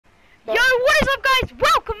guys,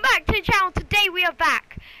 welcome back to the channel. Today we are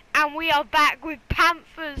back, and we are back with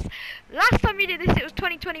Panthers. Last time we did this, it was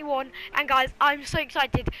 2021, and guys, I'm so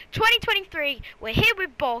excited. 2023, we're here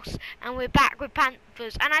with Boss, and we're back with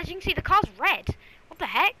Panthers. And as you can see, the car's red. What the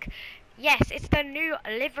heck? Yes, it's the new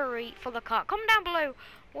livery for the car. Comment down below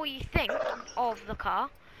what you think of the car.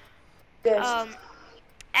 Yes.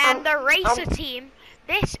 And the racer team.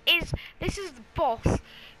 This is the Boss.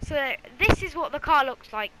 So this is what the car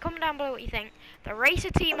looks like. Comment down below what you think. The racer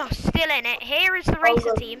team are still in it. Here is the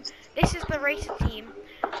racer team. This is the racer team.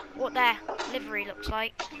 What their livery looks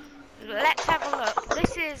like. Let's have a look.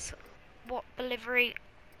 This is what the livery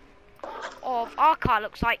of our car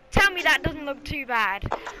looks like. Tell me that doesn't look too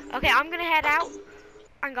bad. Okay, I'm gonna head out.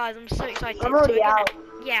 And guys, I'm so excited. I'm already out.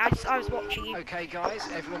 Yeah, I was watching you. Okay, guys,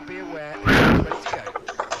 everyone be aware. Ready to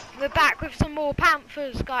go. We're back with some more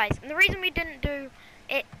Panthers, guys. And the reason we didn't do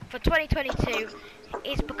it for 2022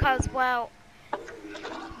 is because, well,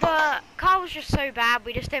 the car was just so bad,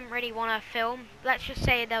 we just didn't really want to film. Let's just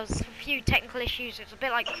say there was a few technical issues. It's a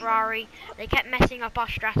bit like Ferrari. They kept messing up our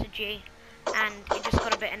strategy, and it just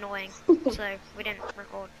got a bit annoying. So we didn't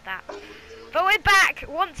record that. But we're back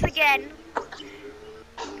once again,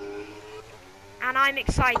 and I'm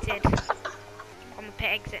excited. On the pit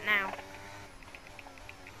exit now.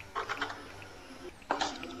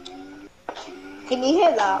 Can you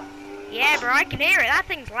hear that? Yeah, bro, I can hear it. That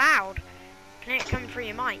thing's loud. I can hear it coming through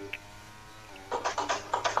your mic.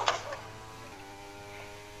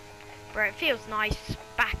 Bro, it feels nice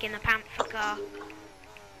back in the Panther car.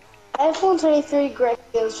 F123 Greg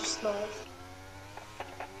feels just nice.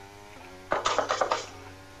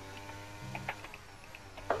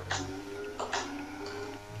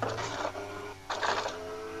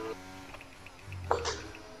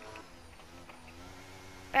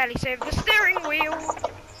 Barely saved the steering wheel.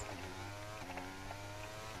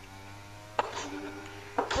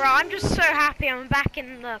 Bro, I'm just so happy I'm back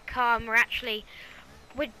in the car, and we're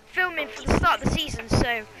filming for the start of the season,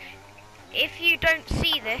 so if you don't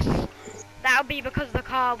see this, that'll be because the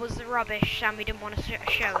car was rubbish and we didn't want to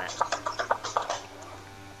show it.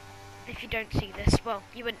 If you don't see this, well,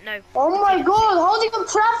 you wouldn't know. Oh my god, holding up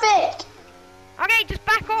traffic! Okay, just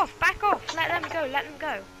back off, let them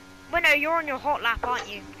go. Well, no, you're on your hot lap, aren't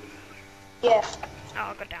you? Yeah.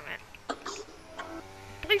 Oh, god damn it.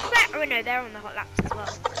 Blue flag. Oh no, they're on the hot laps as well.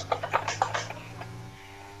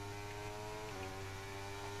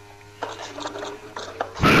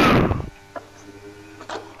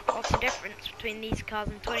 What's the difference between these cars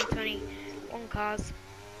and 2021 cars?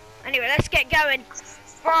 Anyway, let's get going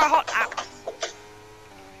for our hot lap.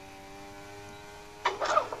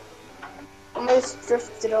 Almost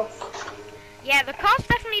drifted off. Yeah, the cars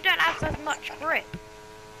definitely don't have as much grip.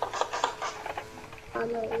 I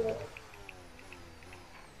know, yeah.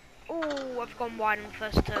 Oh, I've gone wide on the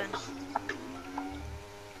first turn.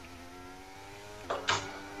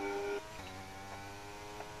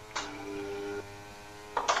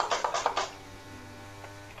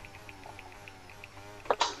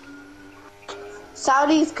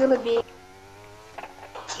 Saudi's gonna be...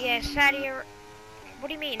 Yeah, Saudi. What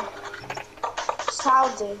do you mean?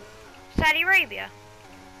 Saudi. Saudi Arabia?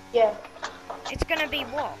 Yeah. It's gonna be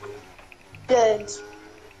what? Good.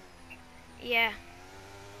 Yeah.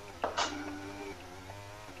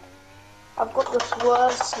 I've got the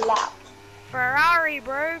worst lap. Ferrari,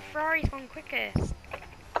 bro. Ferrari's gone quickest.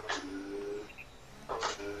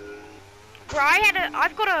 Bro,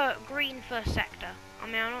 I've got a green first sector. I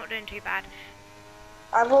mean, I'm not doing too bad.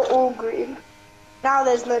 I've got all green. Now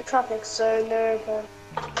there's no traffic, so no can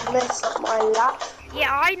mess up my lap.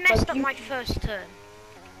 Yeah, I messed up my first turn.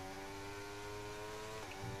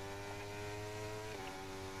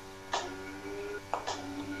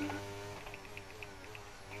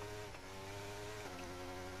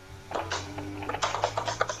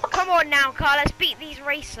 Come on now, car, let's beat these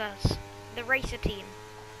racers. The racer team.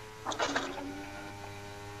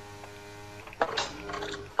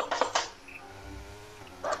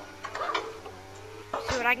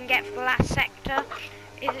 See what I can get for the last sector.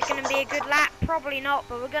 Is it going to be a good lap? Probably not,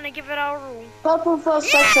 but we're going to give it our all. Purple first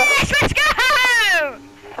sector. Yes, let's go!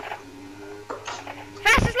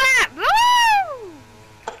 Fastest lap! Woo!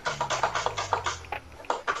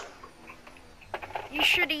 You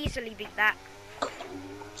should easily beat that.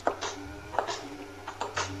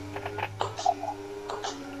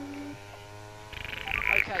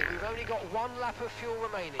 Okay, we've only got one lap of fuel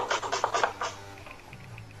remaining.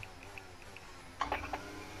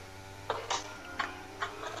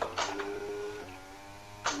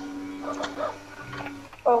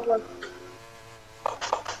 Oh god.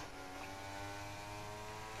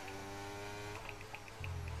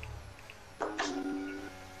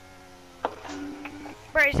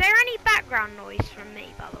 Bro, is there any background noise from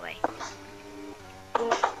me, by the way?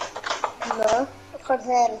 No, I can't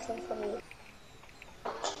hear anything from you.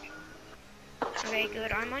 Okay,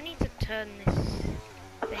 good. I might need to turn this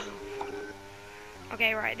thing off.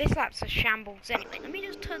 Okay, right. This lap's a shambles anyway. Let me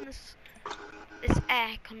just turn this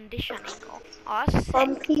air conditioning off. Oh, that's sick.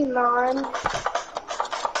 On P9.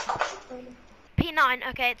 P9.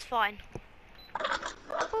 Okay, it's fine.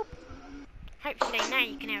 Boop. Hopefully now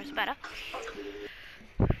you can hear us better.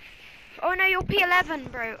 Oh no, you're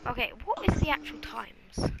P11, bro. Okay, what is the actual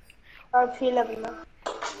times? I'm P11 now.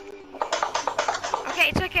 Okay,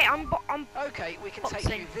 it's okay. I'm Okay, we can take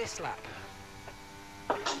boxing. you this lap.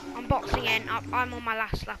 I'm boxing in. I'm on my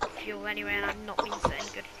last lap of fuel anyway, and I've not been setting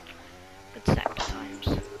good sector times.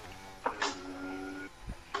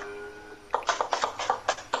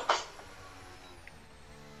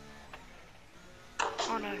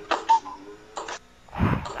 Oh no.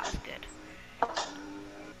 That's good.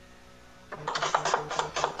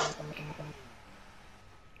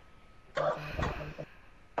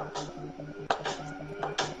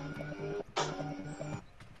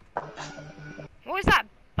 What is that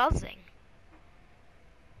buzzing?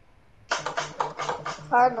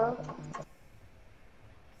 I know.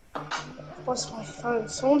 What's my phone?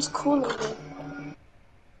 Someone's calling me.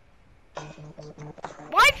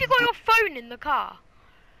 Why have you got your phone in the car?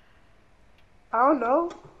 I don't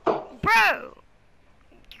know. Bro!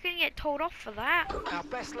 You're gonna get told off for that. Our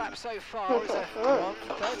best lap so far is a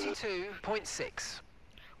 1:32.6.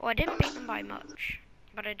 Oh, I didn't beat them by much,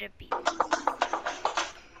 but I did beat them.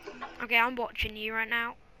 Okay, I'm watching you right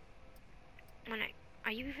now.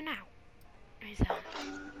 Are you even out? Who's that?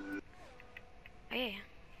 Oh yeah.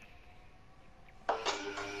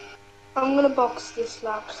 I'm gonna box this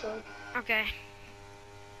lap, so. Okay.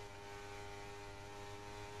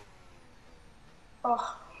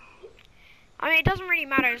 Oh. I mean, it doesn't really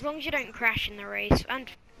matter as long as you don't crash in the race,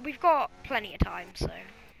 and we've got plenty of time, so.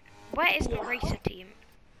 Where is the racer team?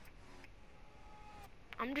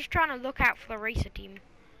 I'm just trying to look out for the racer team.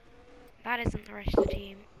 That isn't the racer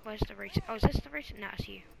team. Where's the racer? Oh, is this the racer? No, it's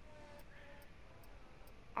you.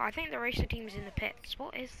 Oh, I think the racer team's in the pits.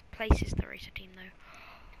 What place is the racer team, though?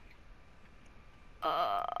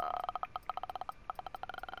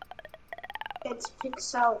 It's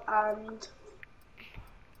Pixel and.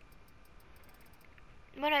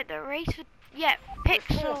 No, the racer. Yeah, We're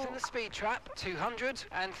fourth in Pixel. the speed trap,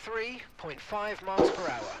 203.5 miles per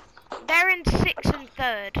hour. They're in 6th and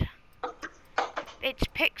 3rd. It's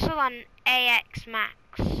Pixel and AX Max.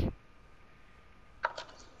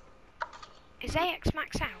 Is AX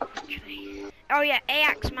Max out, actually? Oh yeah,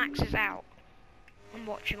 AX Max is out. I'm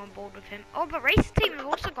watching on board with him. Oh, the race team have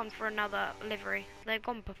also gone for another livery. They've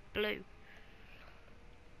gone for blue.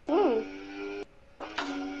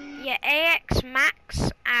 Yeah, AX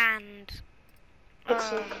Max and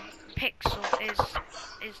Pixel is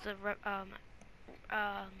the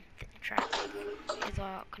track is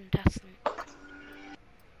our contestant.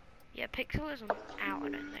 Yeah, Pixel isn't out, I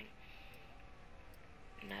don't think.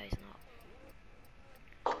 No, he's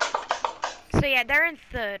not. So yeah, they're in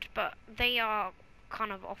 3rd, but they are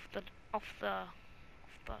kind of off the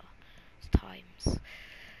times.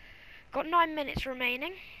 Got 9 minutes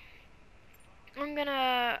remaining. I'm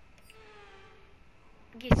gonna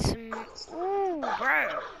get some. Ooh,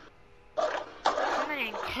 bro. Coming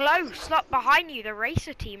in close, up behind you, the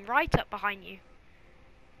racer team, right up behind you.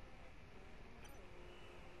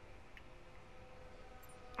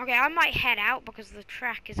 Okay, I might head out because the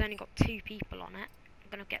track has only got 2 people on it. I'm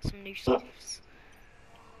gonna get some new softs.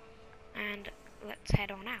 And let's head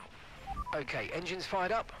on out. Okay, engines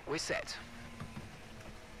fired up, we're set.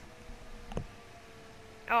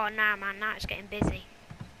 Oh, nah, man, now it's getting busy.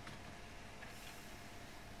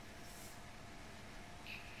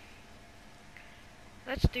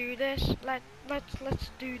 Let's do this. Let's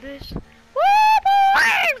do this. Woo,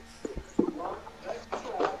 boys!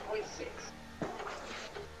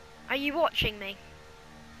 Are you watching me?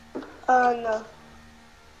 No.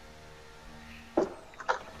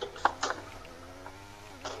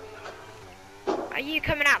 Are you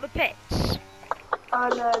coming out the pits?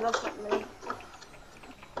 No, that's not me.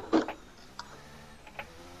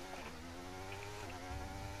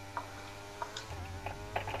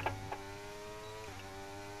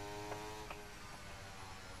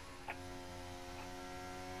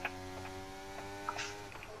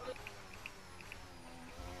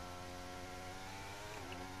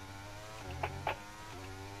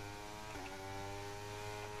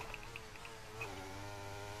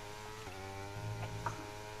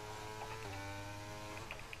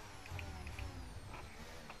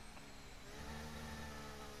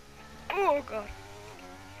 Oh god.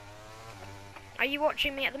 Are you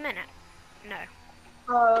watching me at the minute? No.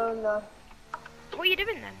 Oh no. What are you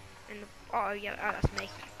doing then? In the oh yeah, oh that's me.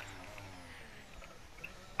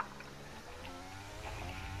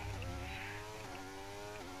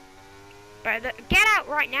 Bro, get out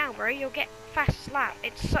right now, bro. You'll get fast slap.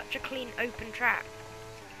 It's such a clean, open track.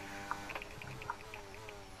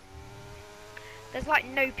 There's like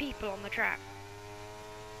no people on the track.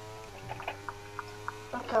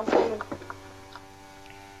 Okay, I'm coming.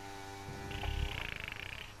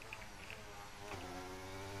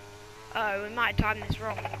 Oh, we might have timed this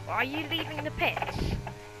wrong. Are you leaving the pits?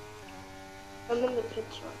 I'm in the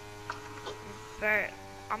pits right. Bro,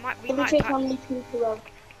 we Let me might check have how many people are.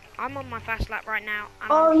 I'm on my fast lap right now.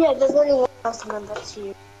 Oh yeah, there's only one person and that's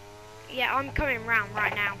you. Yeah, I'm coming round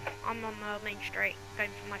right now. I'm on the main straight, going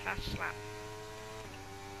for my fast lap.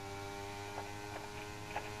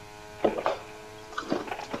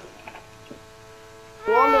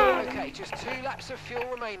 Okay, just 2 laps of fuel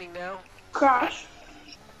remaining now. Crash.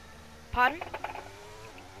 Pardon?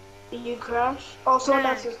 Did you crash? Oh, someone No.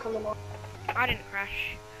 else is coming on. I didn't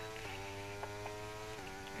crash.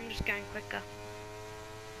 I'm just going quicker.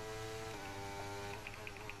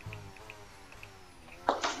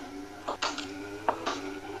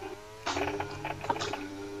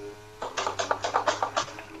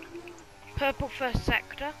 Purple first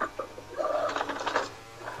sector.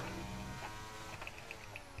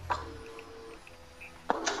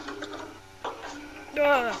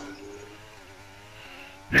 Ugh.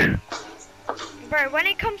 Bro, when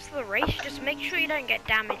it comes to the race, just make sure you don't get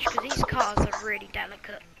damaged because these cars are really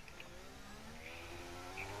delicate.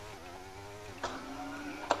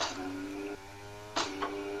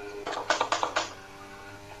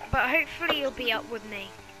 But hopefully you'll be up with me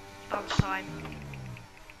all the time.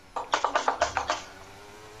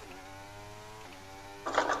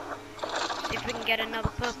 See if we can get another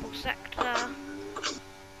purple sector.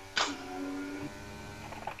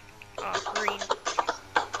 Oh, green.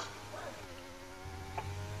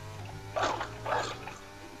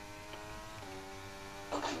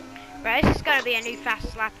 Right, this is going to be a new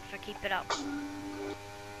fast lap if I keep it up.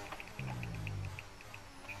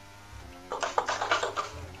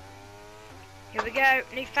 Here we go,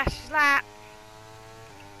 new fast lap.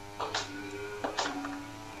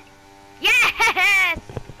 Yes!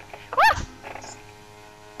 Woo!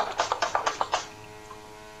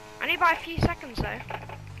 Only by a few seconds though.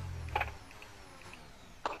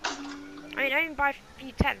 I mean, only by a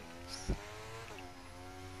few tenths.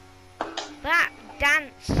 That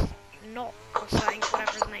dance knock or something,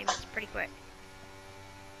 whatever his name is, pretty quick.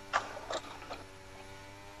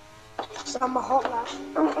 So I'm a hot lap.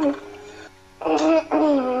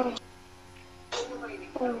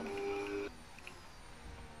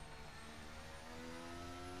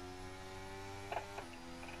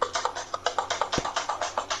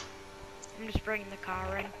 I'm just bringing the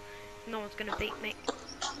car in. No one's gonna beat me.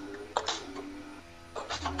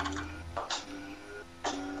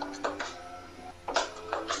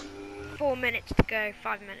 Four minutes to go,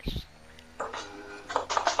 5 minutes.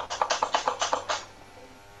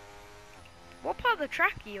 What part of the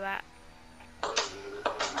track are you at?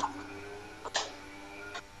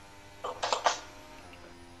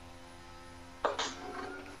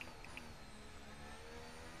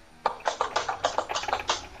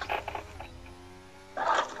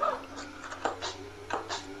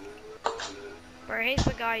 Bro, here's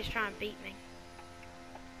the guy who's trying to beat me.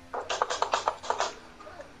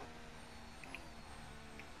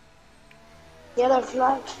 Yellow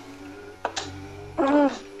flag. Nah,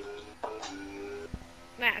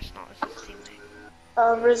 it's not, it's his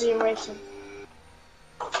teammate. Resume racing.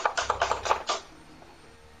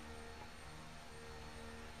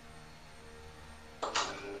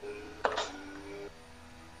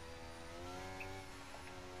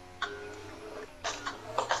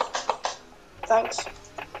 Thanks.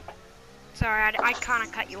 Sorry, I kind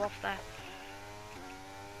of cut you off there.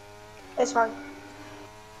 It's fine.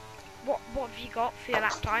 What have you got for your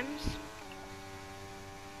lap times?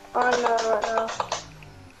 I know right now.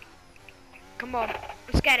 Come on,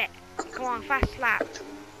 let's get it. Come on, fast lap.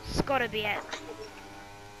 It's gotta be it.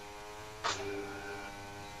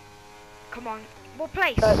 Come on, what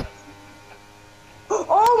place?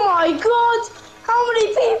 Oh my god! How many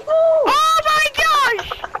people? Oh my gosh!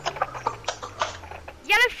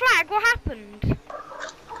 Yellow flag, what happened?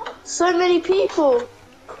 So many people.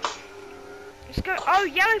 Let's go. Oh,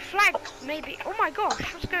 yellow flag, maybe. Oh my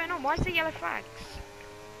gosh, what's going on? Why is there yellow flags?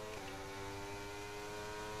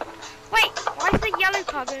 Wait, why is the yellow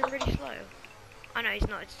car going really slow? Oh no, he's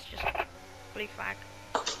not, it's just blue flag.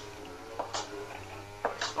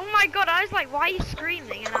 Oh my god, I was like, why are you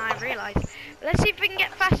screaming? And I realised Let's see if we can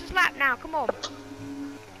get fastest lap now. Come on.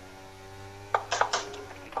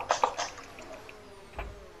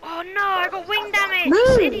 Oh no, I got wing damage.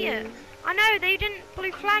 This idiot. I know, they didn't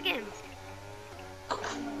blue flag him.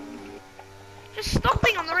 Just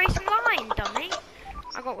stopping on the racing line, dummy.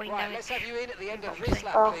 I got wing damage. Let's have you in at the end of this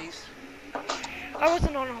lap, please. I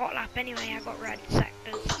wasn't on a hot lap anyway, I got red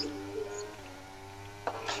sectors.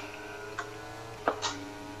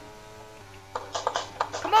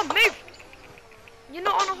 Come on, move! You're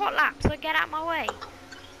not on a hot lap, so get out my way.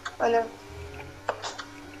 I know.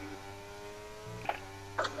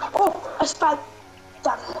 Oh, I spun.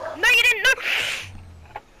 Damn it. No, you didn't,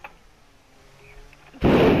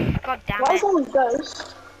 no! God damn Why it. is on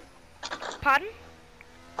Ghost? Pardon?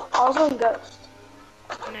 I was on Ghost.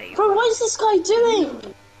 No, you Bro, what is this guy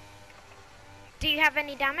doing? Do you have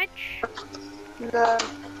any damage? No,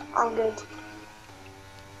 I'm good.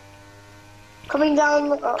 Coming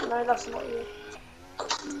down. Oh, no, that's not you.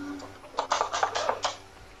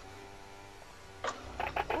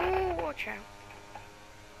 Ooh, watch out.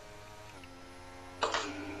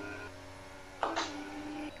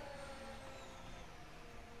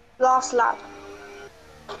 Last lap.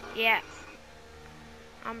 Yeah.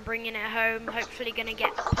 I'm bringing it home. Hopefully gonna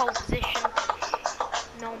get pole position.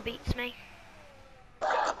 No one beats me.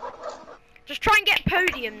 Just try and get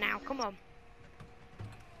podium now. Come on.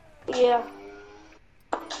 Yeah.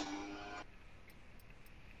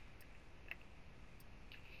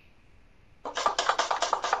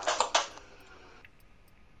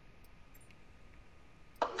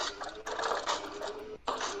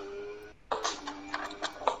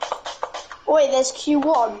 Wait, there's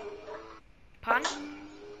Q1. Pardon?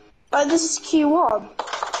 Oh, this is Q1.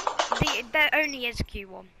 There only is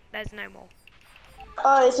Q1. There's no more.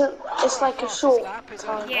 Oh, it's like a short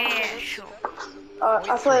time. Yeah, sure.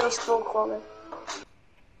 I thought it was full quality.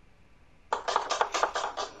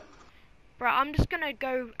 Bro, I'm just gonna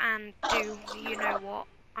go and do, you know what?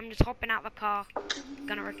 I'm just hopping out the car.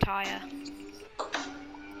 Gonna retire.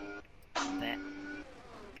 Bit.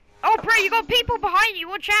 Oh, bro, you got people behind you.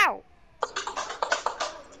 Watch out.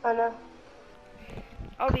 I know.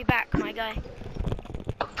 I'll be back, my guy.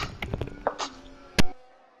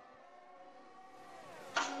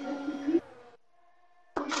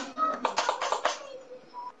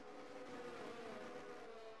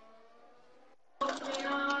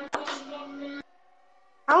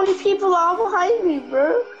 How many people are behind me,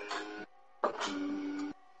 bro?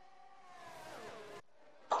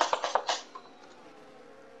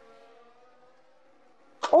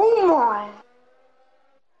 Oh my!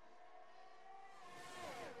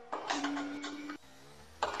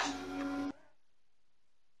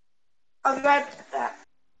 I'm right back.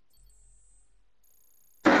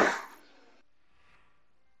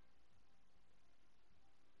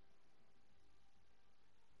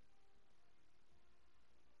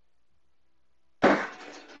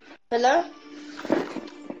 Hello?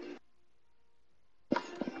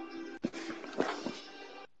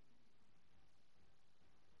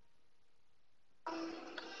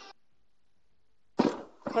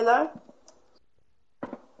 Hello?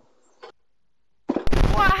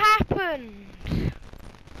 What happened?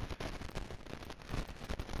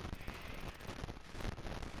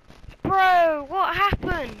 Bro, what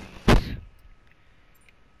happened?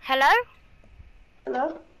 Hello?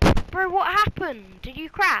 Hello? Bro, what happened? Did you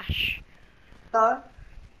crash? No,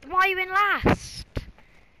 Why are you in last?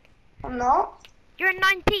 I'm not. You're in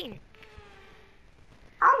 19th.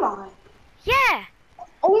 Am I? Yeah.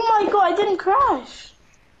 Oh my god, I didn't crash.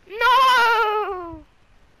 No!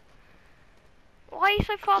 Why are you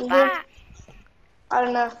so far back? I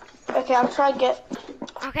don't know. Okay, I'm trying to get...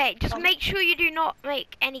 Okay, just make sure you do not get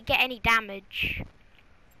any damage.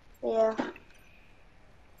 Yeah.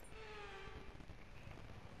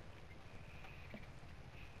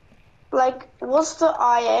 Like, what's the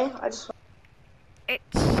IA? I just...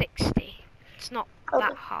 It's 60. It's not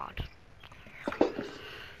that hard.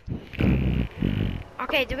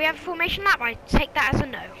 Okay, do we have a formation lap? I take that as a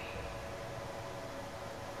no.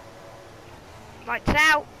 Lights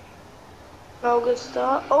out. No good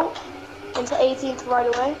start. Oh, into 18th right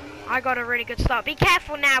away. I got a really good start. Be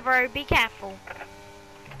careful now, bro. Be careful.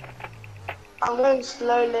 I'm going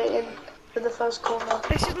slowly in for the first corner.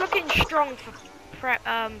 This is looking strong for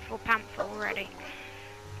Panther already.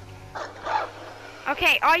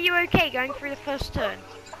 Okay, are you okay going through the first turn?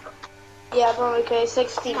 Yeah, I'm okay.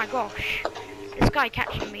 16. Oh my gosh, this guy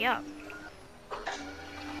catching me up.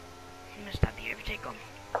 He must have the overtake on.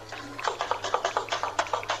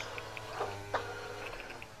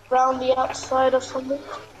 Round the outside or something?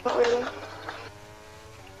 Not really.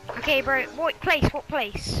 Okay, bro. What place? What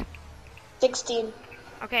place? 16.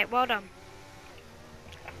 Okay, well done.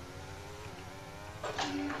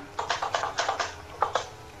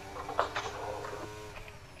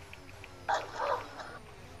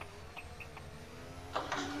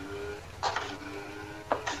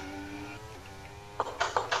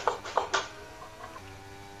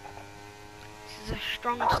 This is a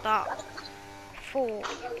strong start for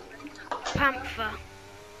Panther.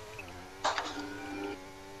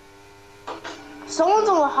 Someone's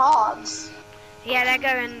on the hards. Yeah, they're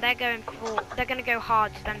gonna go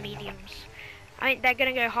hards then mediums. I mean, they're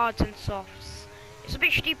gonna go hards and softs. It's a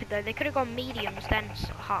bit stupid though. They could have gone mediums then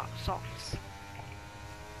hard softs.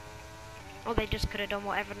 Or they just could have done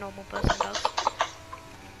whatever a normal person does.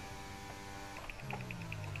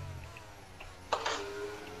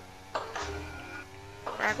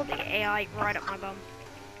 Right, I got the AI right up my bum.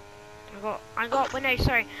 well, no,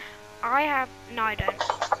 sorry. I have, no I don't.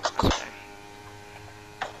 That's okay.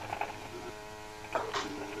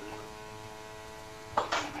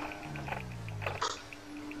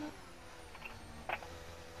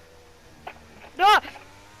 Ah!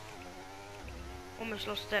 Almost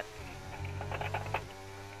lost it.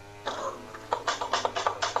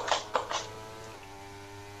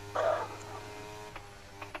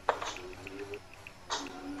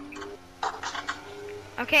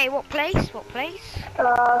 Okay, what place? What place?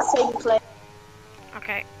 Same place.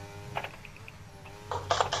 Okay.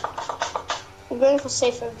 I'm going for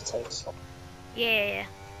safe overtakes. Yeah.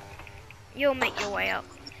 You'll make your way up.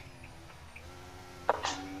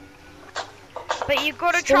 But you've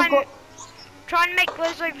got to try and make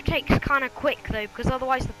those overtakes kind of quick though, because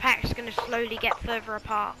otherwise the pack's going to slowly get further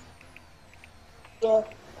apart. Yeah.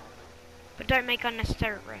 But don't make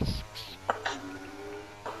unnecessary risks.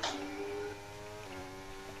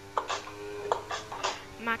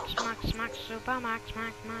 Max, super max,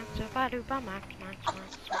 super duper max.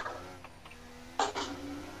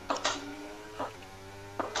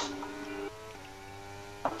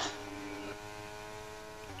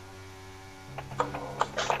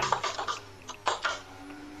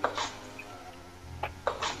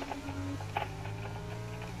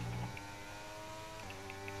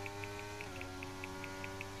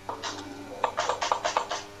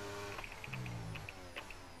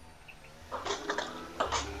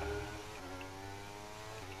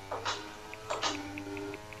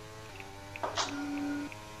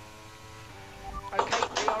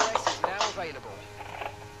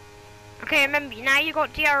 Okay, remember, now you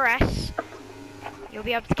got DRS, you'll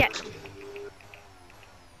be able to get them.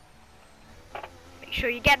 Make sure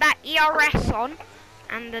you get that ERS on,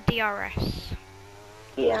 and the DRS.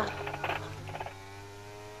 Yeah.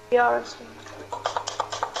 DRS.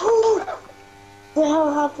 The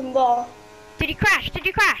hell happened there? Did you crash? Did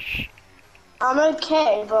you crash? I'm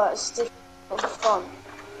okay, but it's still fun.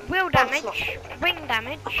 Wheel damage, wing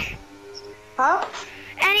damage. Huh?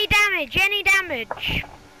 Any damage.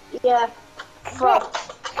 Yeah. Front.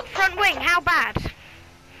 What? Front wing, how bad?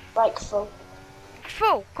 Like full.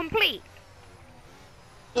 Full, complete.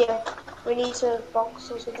 Yeah. We need to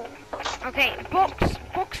box or something. Okay,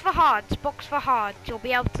 box for hards, You'll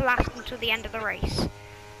be able to last until the end of the race.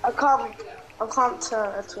 I can't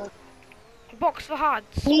turn at all. Box for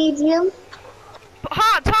hards. Medium? But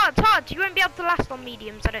hards, you won't be able to last on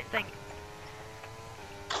mediums, I don't think.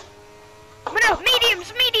 No,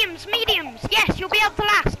 mediums. Yes, you'll be able to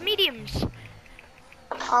last, mediums.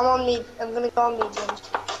 I'm gonna go on mediums.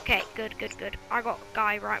 Okay, good. I got a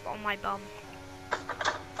guy right on my bum.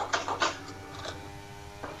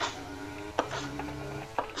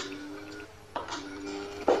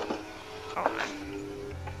 Oh no.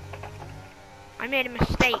 I made a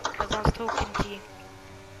mistake because I was talking to you.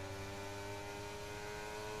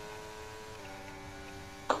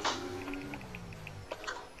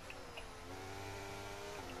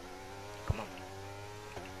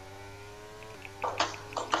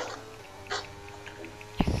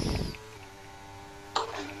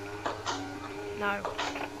 No.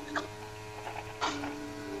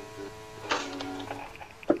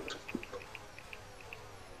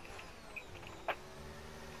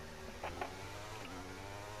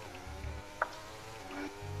 Come on.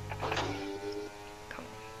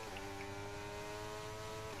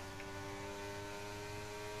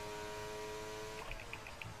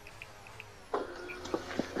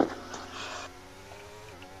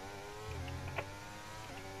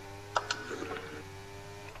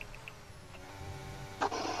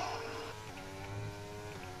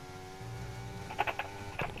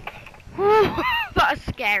 That was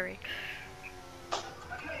scary.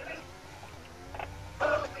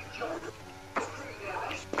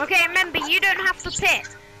 Okay, remember, you don't have to pit.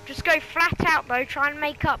 Just go flat out though, try and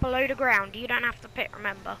make up a load of ground. You don't have to pit,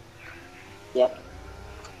 remember. Yep.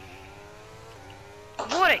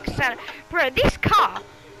 What bro, this car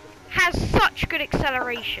has such good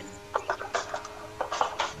acceleration.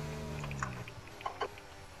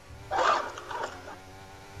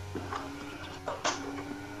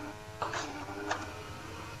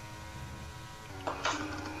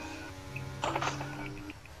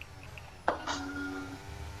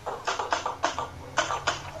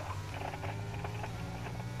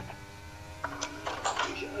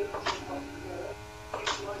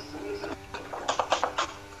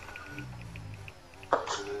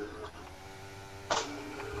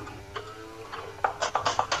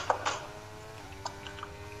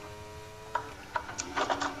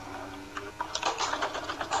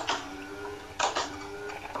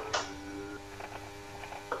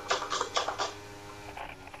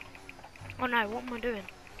 Oh no, what am I doing?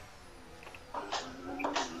 Oh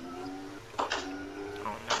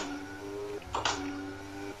no.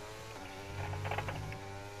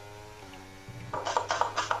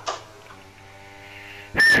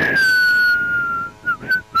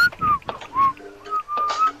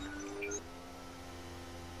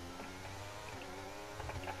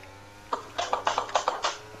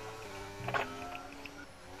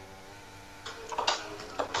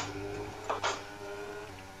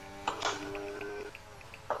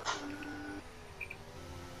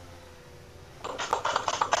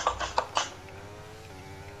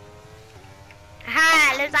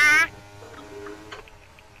 Hi, loser.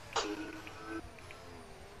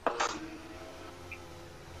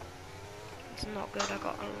 It's not good, I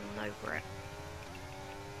got no grip.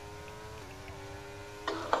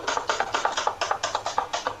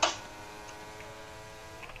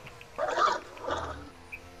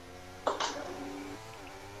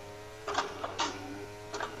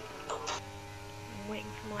 I'm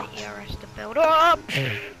waiting for my ERS to build up.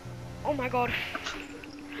 Oh my god.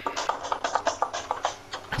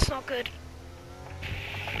 That's not good.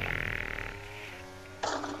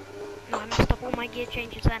 No, I messed up all my gear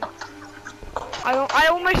changes then. I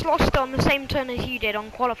almost lost it on the same turn as you did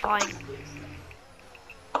on qualifying.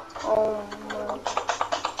 Oh no.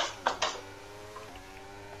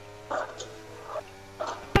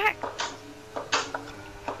 Back.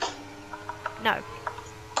 No.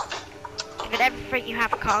 Give it everything you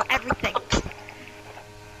have, Carl. Everything.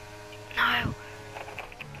 No.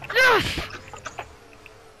 Yes!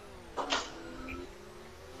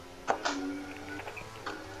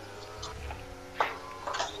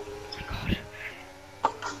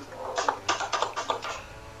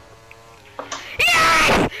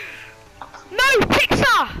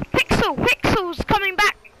 Pixel's coming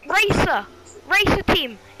back. Racer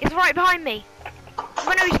team is right behind me.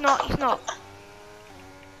 Well, no, he's not.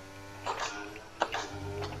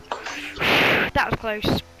 That was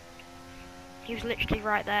close. He was literally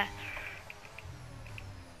right there.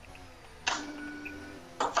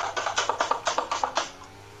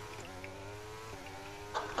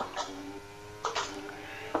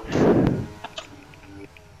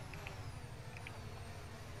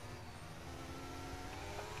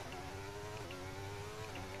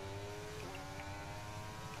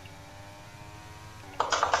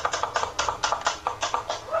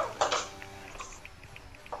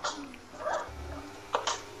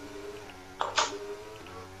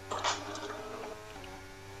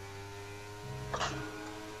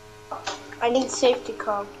 I need safety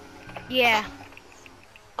car. Yeah.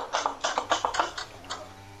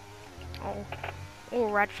 Oh,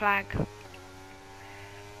 red flag.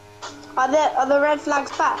 Are the red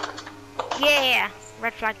flags back? Yeah.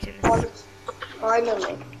 Red flag's in this.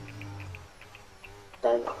 Finally.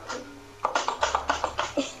 Don't.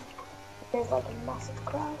 There's like a massive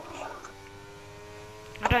crash.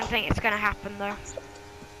 I don't think it's gonna happen though.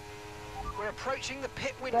 We're approaching the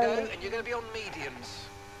pit window and you're going to be on mediums.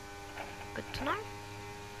 Good to know.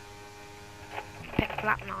 Pick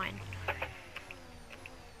lap 9.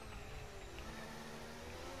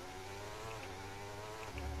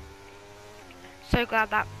 So glad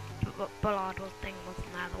that bollard thing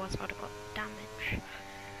wasn't there, otherwise I'd have got damage.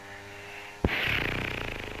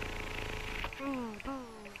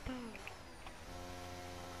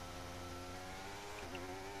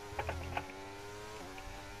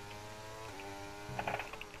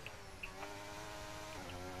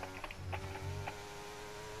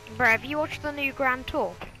 Bro, have you watched the new Grand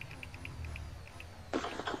Tour?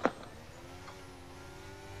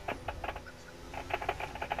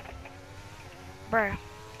 Bro.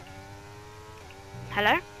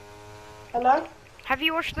 Hello? Hello? Have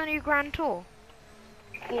you watched the new Grand Tour?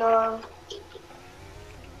 No.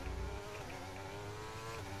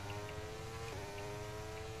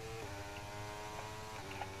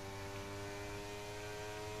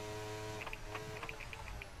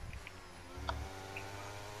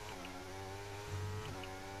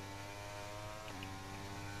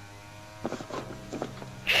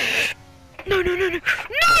 No, no, no, no.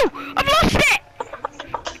 No! I've lost it!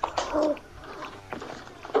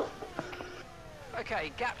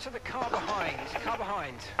 Okay, gap to the car behind. Car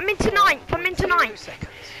behind. I'm into ninth. I'm into 0.02 ninth.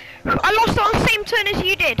 seconds. I lost it on the same turn as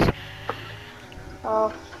you did.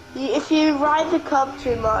 Oh, if you ride the cup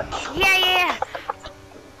too much. Yeah, yeah, yeah.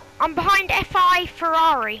 I'm behind FI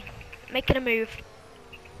Ferrari. Making a move.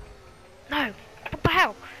 No. What the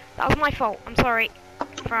hell? That was my fault. I'm sorry.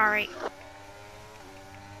 Ferrari.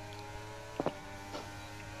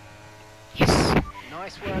 Yes.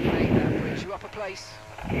 Nice work, mate. That brings you up a place.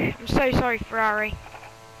 I'm so sorry, Ferrari.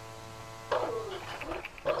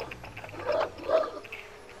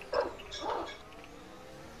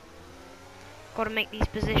 Got to make these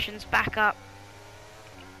positions back up.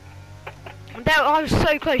 Though I was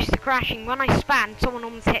so close to crashing, when I span, someone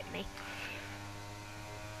almost hit me.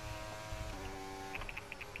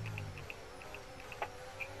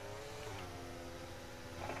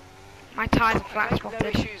 My tyres are flat Okay, spotted. no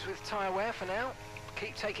issues with tyre wear for now.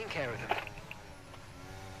 Keep taking care of them.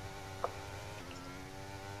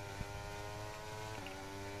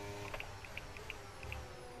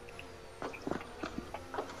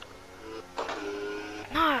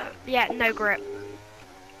 No, yeah, no grip.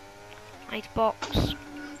 I need to box.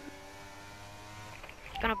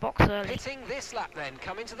 Gonna box early. Pitting this lap then.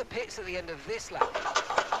 Come into the pits at the end of this lap.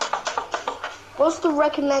 What's the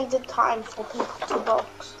recommended time for people to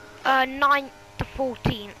box? 9th to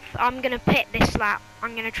 14th. I'm gonna pit this lap.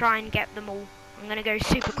 I'm gonna try and get them all. I'm gonna go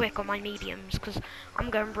super quick on my mediums because I'm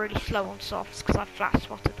going really slow on softs because I've flat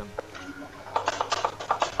spotted them.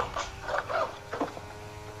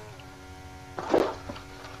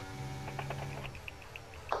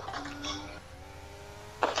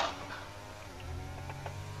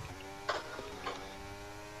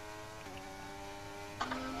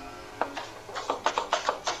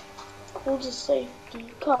 Hold a safety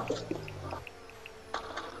car.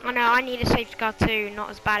 I know, I need a safety car too, not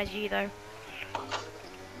as bad as you though.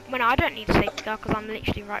 Well, no, I don't need a safety car because I'm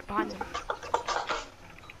literally right behind them.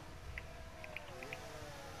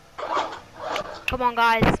 Come on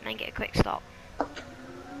guys, make it a quick stop.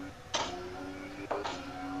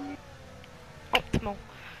 Optimal.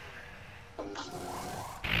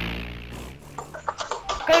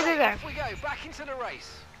 Go, go, go. Off we go, back into the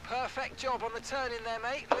race. Perfect job on the turn in there,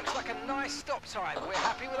 mate. Looks like a nice stop time. We're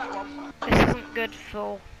happy with that one. This isn't good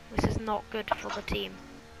for, this is not good for the team.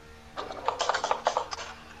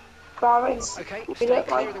 Barrings. Okay, We stay don't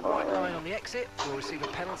clear like of the white Barrings. line on the exit. You'll receive a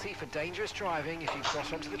penalty for dangerous driving if you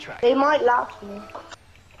cross onto the track. They might lap me.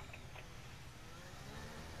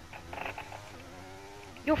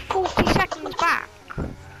 You're 40 seconds back.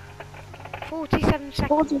 47 seconds.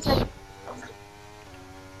 40 seconds.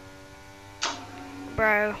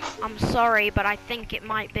 Bro, I'm sorry, but I think it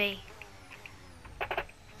might be.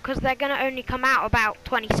 Because they're going to only come out about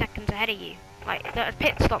 20 seconds ahead of you. Like, the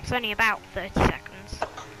pit stop's only about 30 seconds.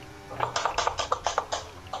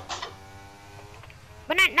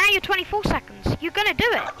 But now you're 24 seconds. You're going to do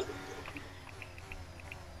it.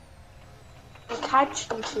 Attach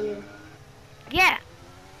them to you. Yeah.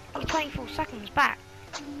 You're 24 seconds back.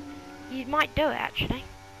 You might do it, actually.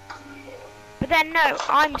 But then, no,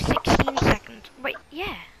 I'm 16 seconds. Wait,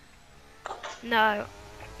 yeah. No.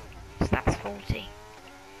 So that's 40.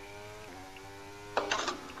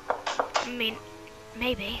 I mean,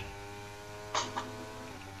 maybe.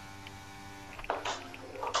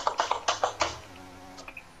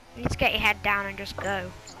 You need to get your head down and just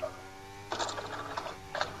go.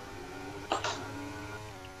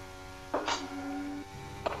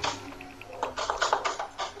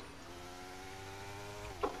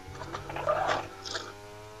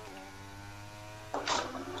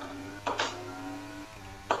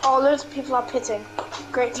 Oh, loads of people are pitting.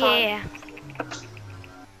 Great time. Yeah.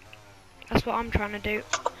 That's what I'm trying to do.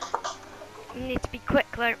 You need to be quick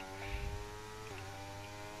though.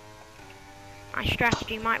 My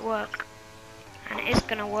strategy might work. And it is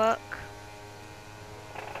gonna work.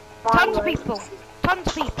 Tons of people. Tons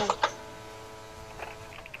of people.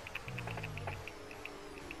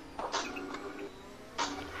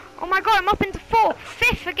 Oh my god, I'm up into 4th,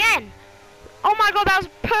 5th again. Oh my god, that was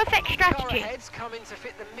a perfect Car strategy. ahead's coming to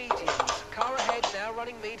fit the mediums. Car ahead now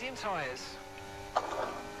running medium tyres.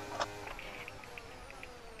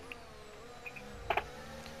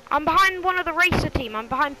 I'm behind one of the racer team. I'm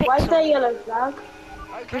behind Where's their Pixel. yellow flag?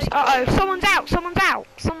 Okay. Uh oh, someone's out. Someone's out.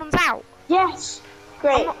 Someone's out. Yes.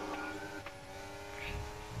 Great. I'm not-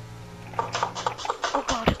 Oh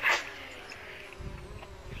god.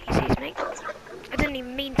 He sees me. I didn't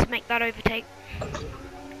even mean to make that overtake.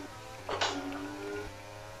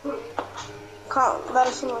 Can't.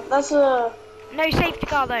 That's a No safety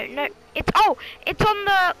car though. No, it's it's on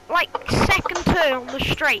the like second turn on the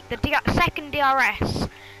straight. The second DRS,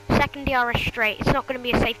 second DRS straight. It's not going to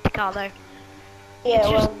be a safety car though. Yeah, It's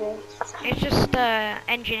it won't be. It's just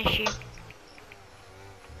engine issue.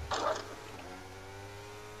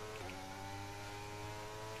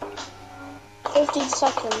 $15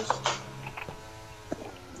 seconds.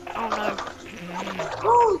 Oh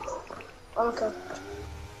no. Okay.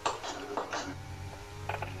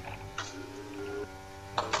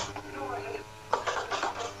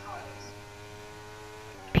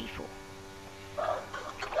 P4.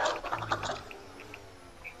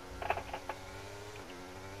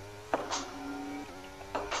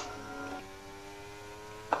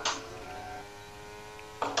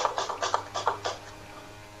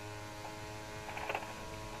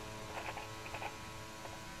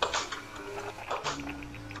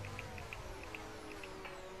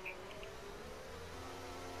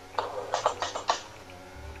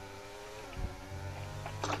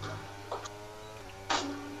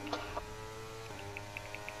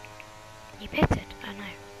 You pitted? Oh no.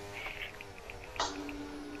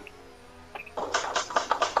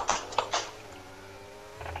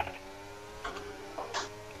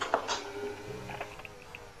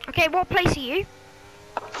 Okay, what place are you?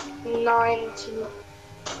 19.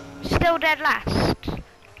 Still dead last?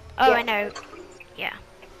 Oh, Yeah. I know. Yeah.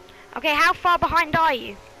 Okay, how far behind are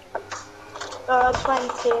you?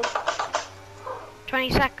 20. 20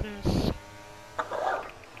 seconds.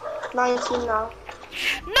 19 now.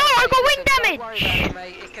 No, I got wing Don't worry about damage! it,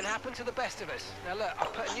 mate. It can happen to the best of us. Now look,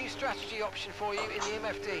 I've put a new strategy option for you in the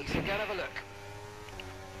MFD, so go and have a look.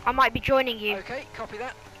 I might be joining you. Okay, copy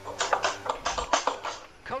that.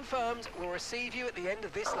 Confirmed, we'll receive you at the end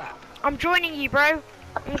of this lap. I'm joining you, bro.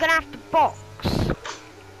 I'm gonna have to box.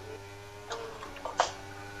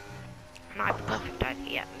 No, perfect idea.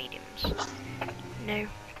 Yeah, mediums. No.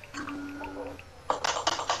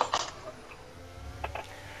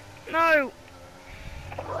 No!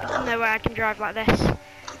 There's no way I can drive like this.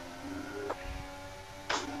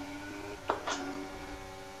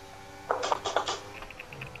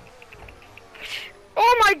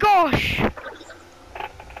 Oh my gosh!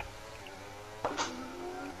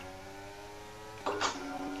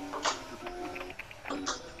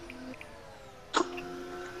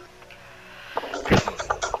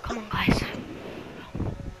 Come on, guys.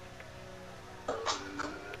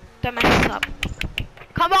 Don't mess this up.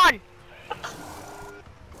 Come on!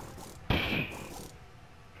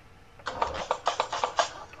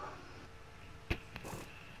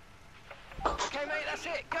 Okay, mate, that's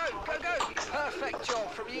it. Go, go, go. Perfect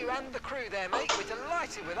job from you and the crew there, mate. We're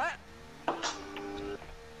delighted with that.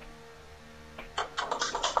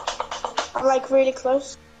 I'm like really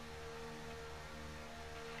close.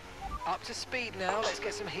 Up to speed now. Let's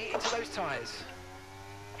get some heat into those tyres.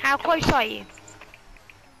 How close are you?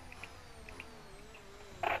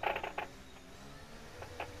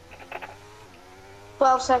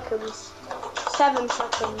 $12 seconds. 7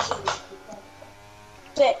 seconds.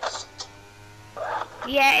 6.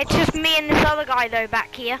 Yeah, it's just me and this other guy though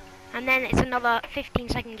back here. And then it's another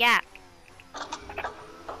 15-second gap.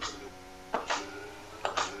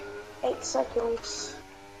 8 seconds.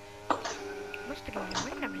 Must have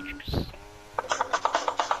been wing damage. 'Cause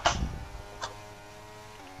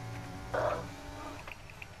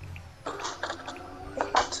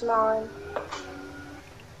It's back to 9.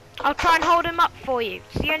 I'll try and hold him up for you.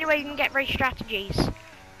 It's the only way you can get race strategies.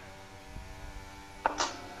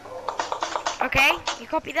 Okay, you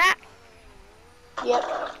copy that? Yep.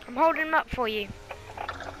 I'm holding him up for you.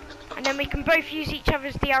 And then we can both use each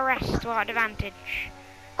other's DRS to our advantage.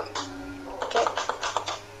 Okay.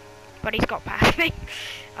 But he's got past me.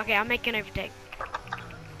 Okay, I'll make an overtake.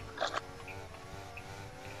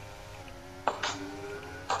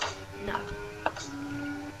 No.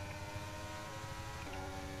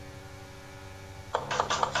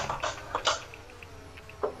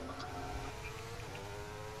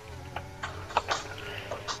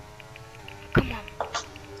 Come on.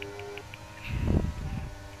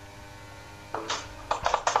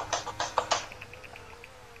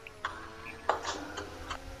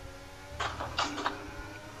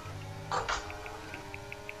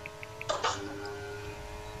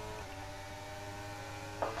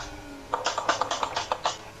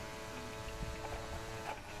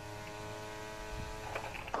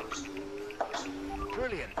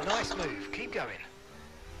 Brilliant. Nice move. Keep going.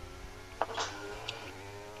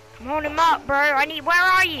 I'm holding him up, bro. Where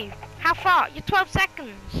are you? How far? You're 12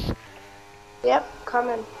 seconds. Yep,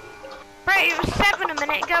 coming. Bro, it was 7 a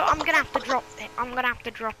minute ago. I'm gonna have to drop it. I'm gonna have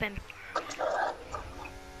to drop him.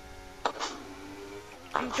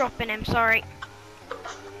 I'm dropping him, sorry.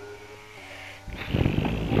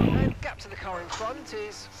 to the car in front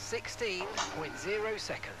is 16.0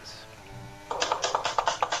 seconds.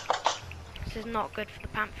 This is not good for the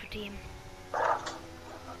Panther team.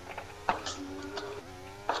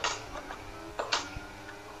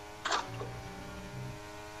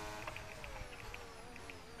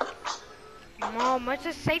 Mom, where's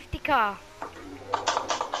the safety car?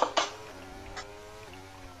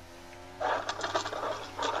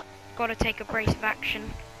 Gotta take a brace of action.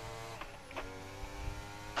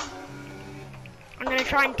 I'm gonna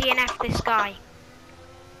try and DNF this guy.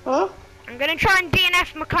 Huh? I'm gonna try and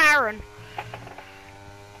DNF McLaren.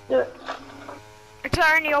 Do it. It's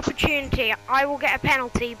our only opportunity. I will get a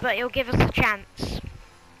penalty, but he'll give us a chance.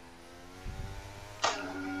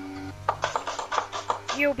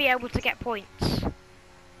 You'll be able to get points.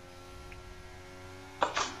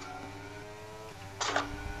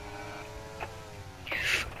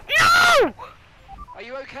 No! Are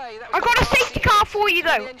you okay? I got a safety car for you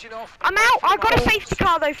though. I'm out. I got a safety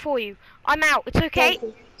car though for you. I'm out. It's okay.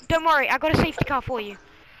 Don't worry. I got a safety car for you.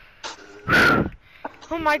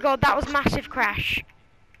 Oh my god, that was a massive crash.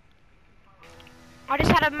 I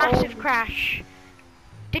just had a massive crash.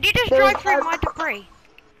 Did you just drive through my debris?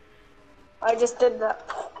 I just did that.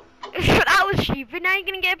 That was stupid. Now you're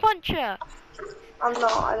gonna get a puncture. I'm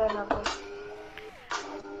not. I don't have one.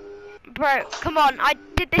 Bro, come on. I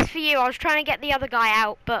did this for you. I was trying to get the other guy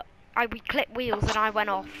out, but we clipped wheels and I went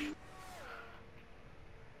off.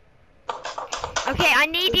 Okay, I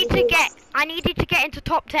need you to get into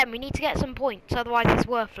top 10. We need to get some points, otherwise it's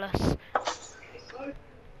worthless.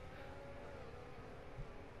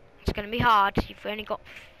 It's gonna be hard. You've only got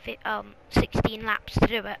 16 laps to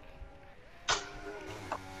do it.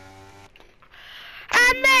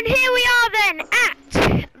 And then here we are then at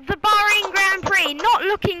the Bahrain Grand Prix. Not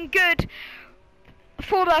looking good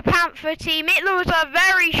for the Panther team. It was a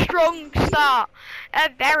very strong start. A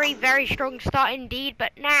very, very strong start indeed.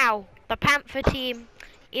 But now the Panther team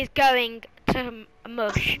is going to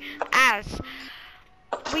mush, as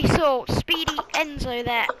we saw Speedy Enzo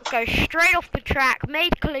there go straight off the track,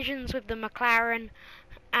 made collisions with the McLaren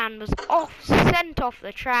and was sent off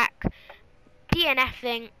the track,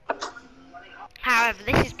 DNFing. However,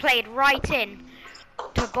 this is played right in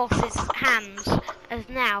to Boss's hands, as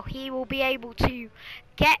now he will be able to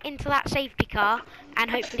get into that safety car and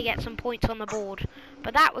hopefully get some points on the board.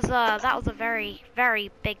 But that was a very, very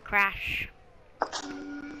big crash.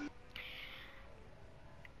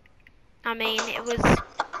 I mean, it was.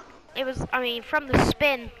 I mean, from the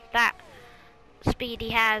spin that Speedy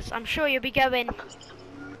has, I'm sure you'll be going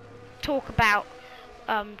talking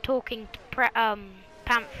to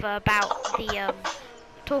Panther about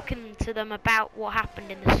talking to them about what happened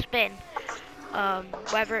in the spin,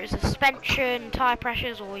 whether it's suspension, tyre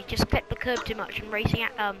pressures, or he just clipped the curb too much and racing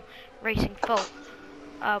full.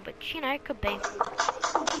 But you know, it could be.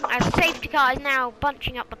 As the safety car is now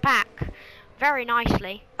bunching up the pack very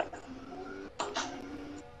nicely.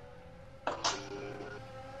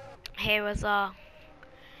 Here is our,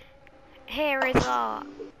 as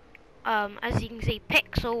you can see,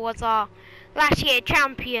 Pixel was our last year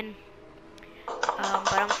champion,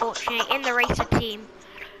 but unfortunately in the racer team,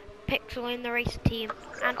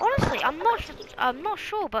 and honestly, I'm not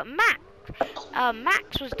sure, but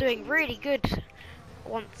Max was doing really good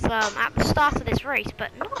once at the start of this race,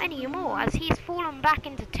 but not anymore, as he's fallen back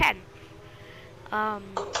into 10th,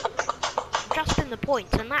 just in the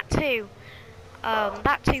points, and that too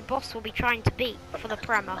Boss will be trying to beat for the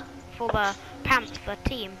Panther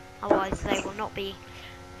team. Otherwise, they will not be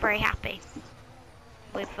very happy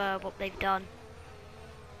with what they've done.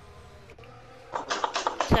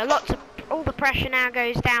 So all the pressure now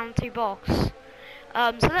goes down to Boss.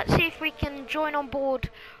 So let's see if we can join on board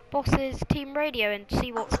Boss's team radio and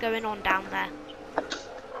see what's going on down there.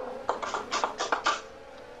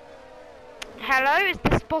 Hello, is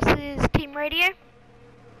this Boss's team radio?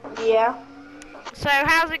 Yeah. So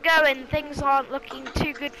how's it going? Things aren't looking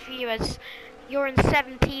too good for you, as you're in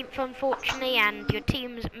 17th, unfortunately, and your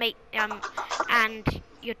team's and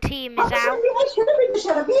your team is out.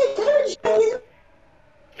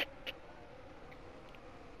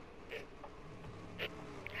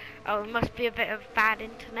 Oh, it must be a bit of bad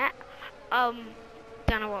internet. Don't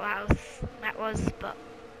know what that was, but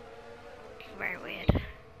very weird.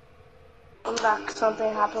 I'm back.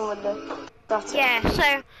 Something happened with the. Yeah.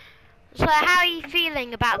 So how are you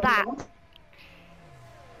feeling about that?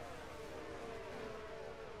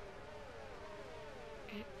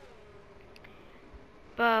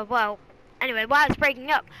 Well, anyway, while it's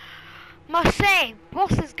breaking up, must say,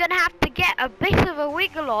 Boss is going to have to get a bit of a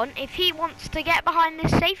wiggle on if he wants to get behind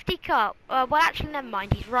this safety car. Well, actually, never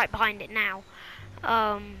mind, he's right behind it now.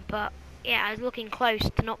 But yeah, I was looking close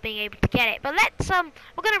to not being able to get it. But let's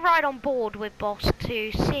we're gonna ride on board with Boss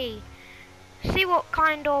to see what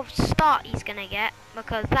kind of start he's gonna get,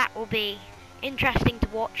 because that will be interesting to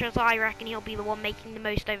watch, as I reckon he'll be the one making the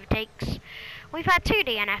most overtakes. We've had 2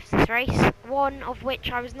 DNFs this race, one of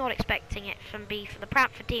which I was not expecting it from be for the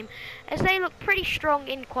Panther team, as they look pretty strong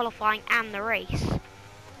in qualifying and the race.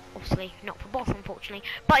 Obviously not for Boss, unfortunately,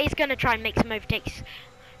 but he's going to try and make some overtakes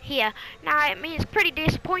here. Now, I mean, it's pretty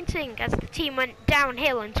disappointing as the team went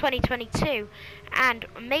downhill in 2022 and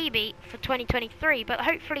maybe for 2023, but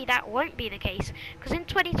hopefully that won't be the case, because in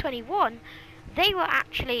 2021 they were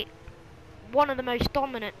actually one of the most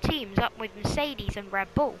dominant teams, up with Mercedes and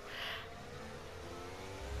Red Bull.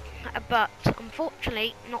 But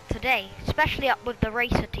unfortunately not today, especially up with the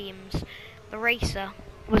racer teams. The racer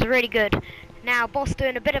was really good. Now Boss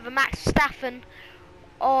doing a bit of a Max Verstappen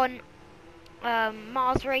on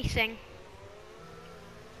Mars Racing.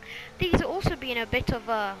 These have also been a bit of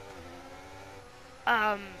a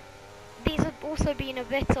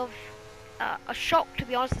shock, to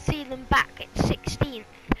be honest, to see them back at 16th.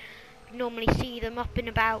 Normally see them up in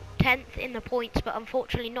about 10th in the points, but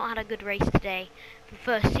unfortunately not had a good race today for the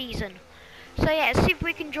first season. So yeah, let's see if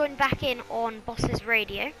we can join back in on Boss's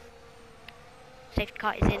radio. Safety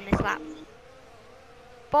car is in this lap.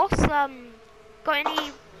 Boss, got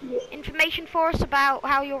any information for us about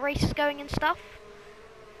how your race is going and stuff?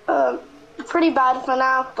 Pretty bad for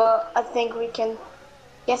now, but I think we can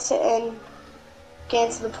get it in, get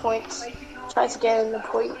into the points, try to get in the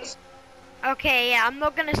points. Okay, yeah, I'm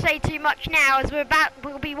not going to say too much now, as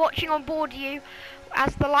we'll be watching on board you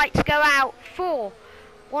as the lights go out for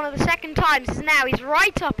one of the second times. As now he's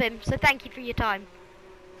right up him, so thank you for your time.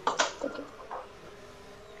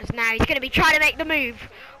 As now he's going to be trying to make the move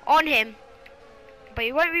on him, but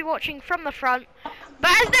you won't be watching from the front. But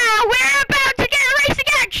as now we're about to get a racing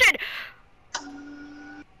action.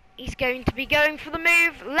 He's going to be going for the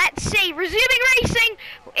move. Let's see. Resuming racing.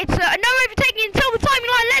 It's no overtaking until the timing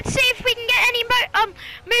line. Let's see if we can get any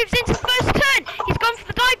moves into the first turn. He's gone for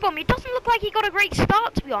the dive bomb. It doesn't look like he got a great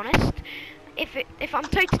start, to be honest. If I'm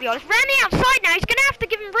totally honest. Round the outside now. He's going to have to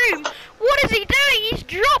give him room. What is he doing? He's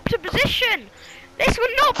dropped a position. This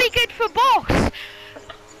would not be good for Boss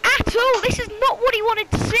at all. This is not what he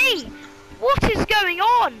wanted to see. What is going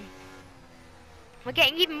on? We're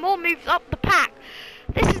getting even more moves up the pack.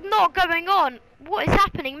 This is not going on. What is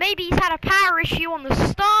happening? Maybe he's had a power issue on the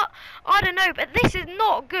start. I don't know, but this is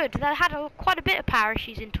not good. They had quite a bit of power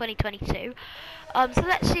issues in 2022. So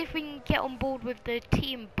let's see if we can get on board with the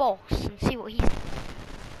team Boss and see what he's...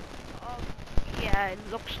 yeah, it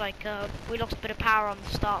looks like we lost a bit of power on the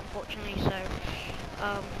start, unfortunately, so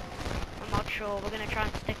I'm not sure. We're going to try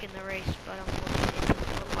and stick in the race, but unfortunately it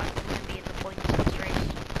doesn't look like we're going to be in the points of this race.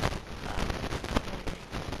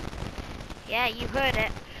 Yeah, you heard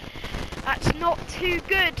it. That's not too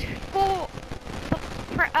good for the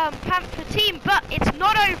Panther team, but it's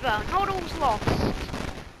not over. Not all's lost.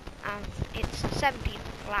 And it's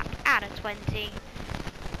 17th lap out of 20.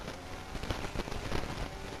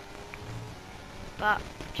 But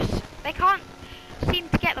just they can't seem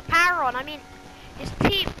to get the power on. I mean, his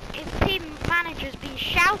team manager's been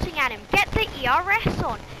shouting at him, "Get the ERS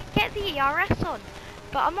on, get the ERS on."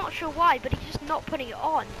 But I'm not sure why. But he's just not putting it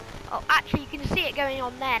on. Oh, actually, you can see it going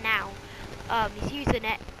on there now. He's using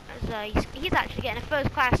it as he's actually getting a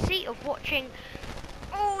first-class seat of watching.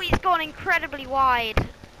 Oh, he's gone incredibly wide.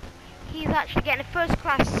 He's actually getting a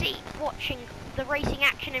first-class seat watching the racing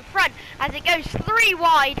action in front as it goes 3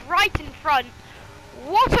 wide right in front.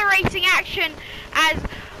 What a racing action! As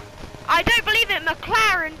I don't believe it,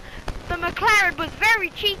 the McLaren was very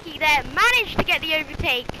cheeky there, managed to get the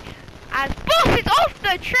overtake. As Boss is off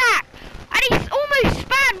the track. And he's almost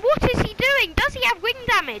span. What is he doing? Does he have wing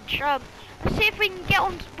damage? Let's see if we can get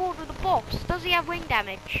on board with the Boss. Does he have wing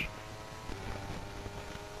damage?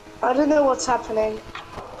 I don't know what's happening.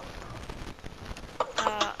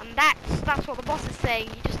 And that's what the Boss is saying.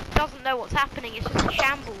 He just doesn't know what's happening. It's just a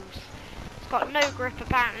shambles. It's got no grip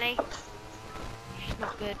apparently. It's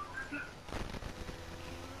not good.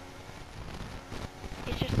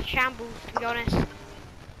 It's just a shambles, to be honest.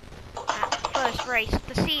 First race of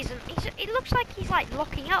the season. It looks like he's like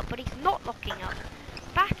locking up, but he's not locking up.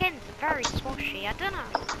 Back end's very swashy. I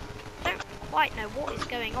don't quite know what is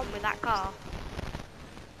going on with that car.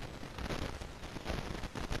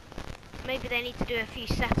 Maybe they need to do a few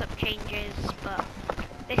setup changes, but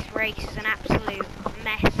this race is an absolute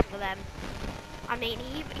mess for them. I mean,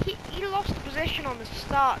 he lost the position on the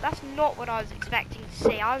start. That's not what I was expecting to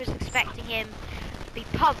see. I was expecting him to be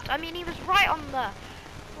pumped. I mean, he was right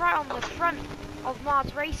right on the front of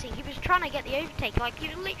Mars Racing. He was trying to get the overtake, like he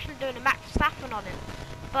was literally doing a Max Verstappen on him.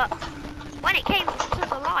 But when it came to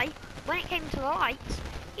the lights,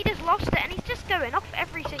 he just lost it, and he's just going off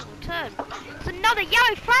every single turn. It's another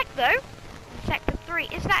yellow flag though. In Sector 3,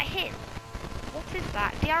 is that him? What is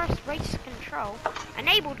that? DRS race control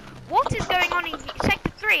enabled. What is going on in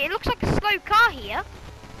Sector 3? It looks like a slow car here.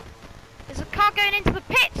 There's a car going into the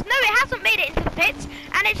pits. No, it hasn't made it into the pits,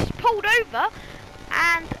 and it's just pulled over.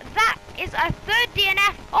 And that is a third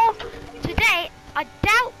DNF of today. I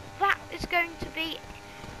doubt that is going to be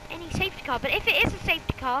any safety car, but if it is a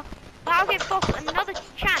safety car, that'll give Boss another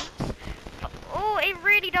chance. But, oh, it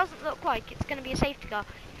really doesn't look like it's going to be a safety car.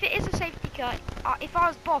 If it is a safety car, if I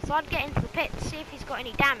was Boss, I'd get into the pits, see if he's got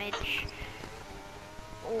any damage.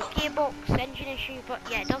 Or gearbox, engine issue, but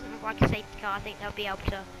yeah, it doesn't look like a safety car. I think they'll be able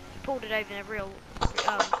to pulled it over in a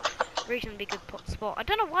reasonably good spot. I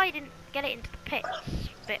don't know why he didn't get it into the pits.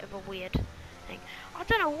 Bit of a weird thing. I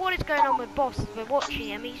don't know what is going on with Boss as we're watching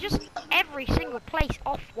him. He's just every single place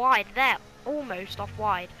off wide. There, almost off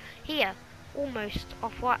wide. Here, almost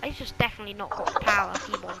off wide. He's just definitely not got the power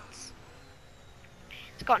he wants.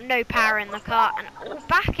 He's got no power in the car, and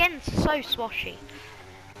back end's so swashy.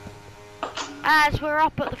 As we're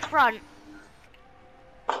up at the front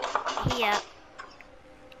here,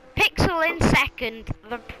 Pixel in second,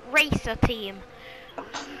 the racer team.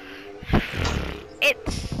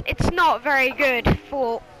 It's not very good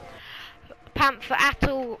for Panther at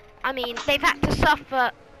all. I mean, they've had to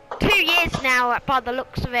suffer 2 years now by the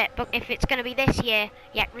looks of it, but if it's going to be this year,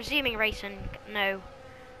 yeah, resuming racing, no,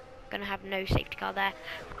 going to have no safety car there.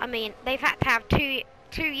 I mean, they've had to have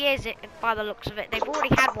two years by the looks of it. They've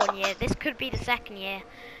already had 1 year. This could be the second year,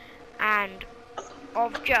 and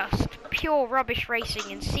of just pure rubbish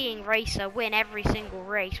racing and seeing Racer win every single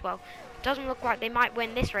race. Well, it doesn't look like they might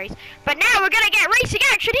win this race, but now we're going to get racing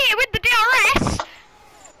action here with the DRS.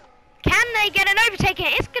 Can they get an overtake?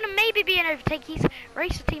 It's going to maybe be an overtake.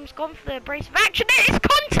 Racer team's gone for the brace of action. It is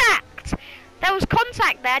contact. There was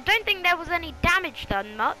contact there. I don't think there was any damage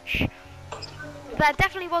done much. There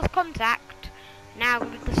definitely was contact. Now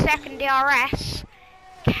with the second DRS,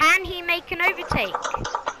 can he make an overtake?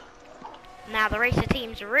 Now the racer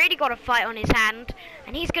team's really got a fight on his hand,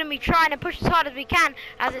 and he's going to be trying to push as hard as we can,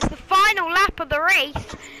 as it's the final lap of the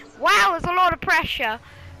race. Wow, there's a lot of pressure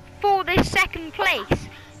for this second place.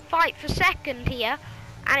 Fight for second here,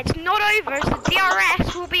 and it's not over as the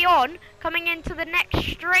DRS will be on, coming into the next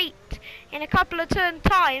straight in a couple of turns,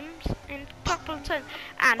 and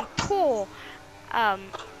poor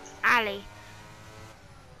Ali.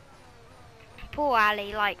 Poor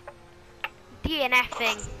Ali, like,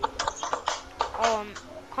 DNFing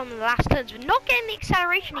on the last turns, but not getting the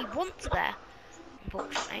acceleration he wants there,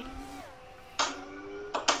 unfortunately,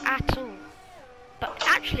 at all. But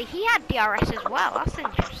actually, he had DRS as well. That's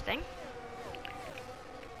interesting.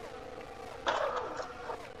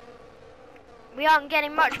 We aren't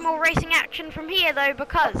getting much more racing action from here, though,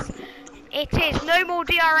 because it is no more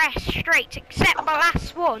DRS straight, except the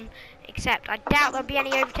last one. Except I doubt there'll be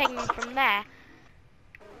any overtaking from there.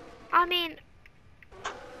 I mean,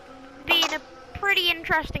 being a pretty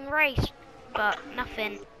interesting race, but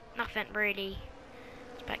nothing really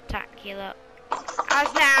spectacular.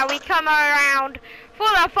 As now we come around for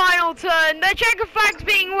the final turn, the checker flag's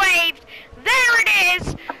being waved. There it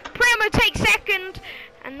is. Primo takes second,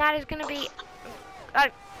 and that is going to be.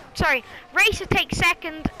 Racer takes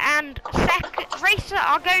second, and Racer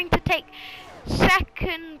are going to take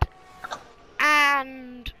second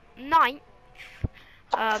and ninth.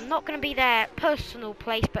 Not going to be their personal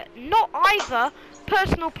place, but not either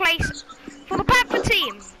personal place for the Panther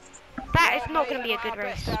team. That is not going to be a good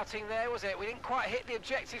race. Outing there, was it? We didn't quite hit the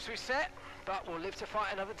objectives we set, but we'll live to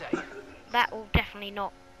fight another day. That will definitely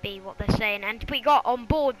not be what they're saying. And we got on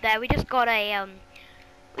board there. We just got a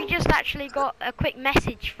we just actually got a quick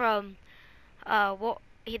message from what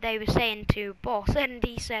they were saying to Boss, and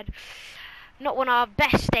he said, not one of our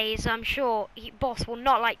best days. I'm sure Boss will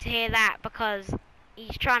not like to hear that, because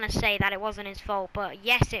he's trying to say that it wasn't his fault, but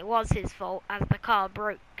yes, it was his fault, as the car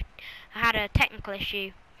had a technical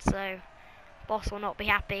issue. So Boss will not be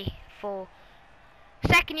happy for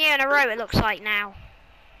second year in a row, it looks like now.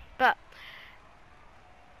 But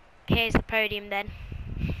here's the podium then.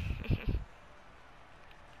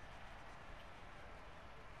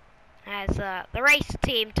 As the race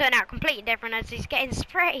team turned out completely different, as he's getting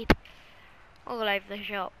sprayed all over the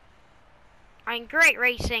shop. I mean, great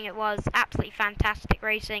racing it was, absolutely fantastic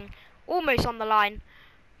racing, almost on the line.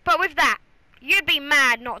 But with that, you'd be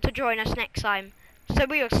mad not to join us next time. So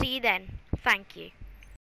we will see you then. Thank you.